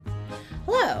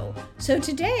Hello. So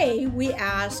today we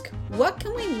ask, what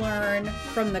can we learn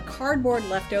from the cardboard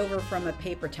left over from a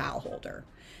paper towel holder?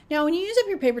 Now, when you use up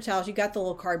your paper towels, you got the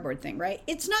little cardboard thing, right?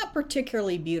 It's not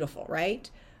particularly beautiful, right?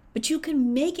 But you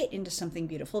can make it into something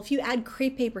beautiful. If you add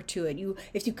crepe paper to it,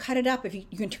 if you cut it up,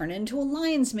 you can turn it into a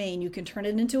lion's mane, you can turn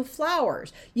it into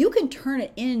flowers. You can turn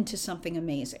it into something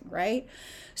amazing, right?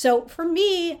 So for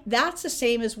me, that's the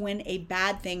same as when a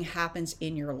bad thing happens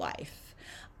in your life.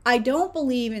 I don't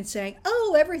believe in saying,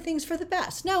 oh, everything's for the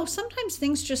best. No, sometimes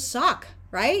things just suck,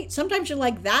 right? Sometimes you're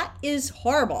like, that is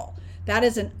horrible. That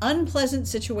is an unpleasant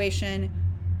situation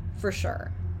for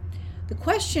sure. The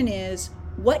question is,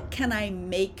 what can I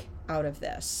make out of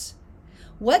this?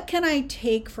 What can I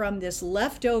take from this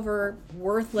leftover,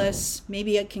 worthless,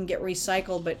 maybe it can get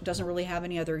recycled, but doesn't really have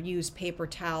any other use, paper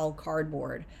towel,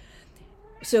 cardboard?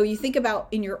 So you think about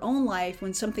in your own life,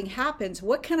 when something happens,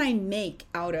 what can I make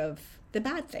out of the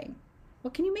bad thing?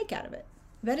 What can you make out of it?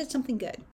 I bet it's something good.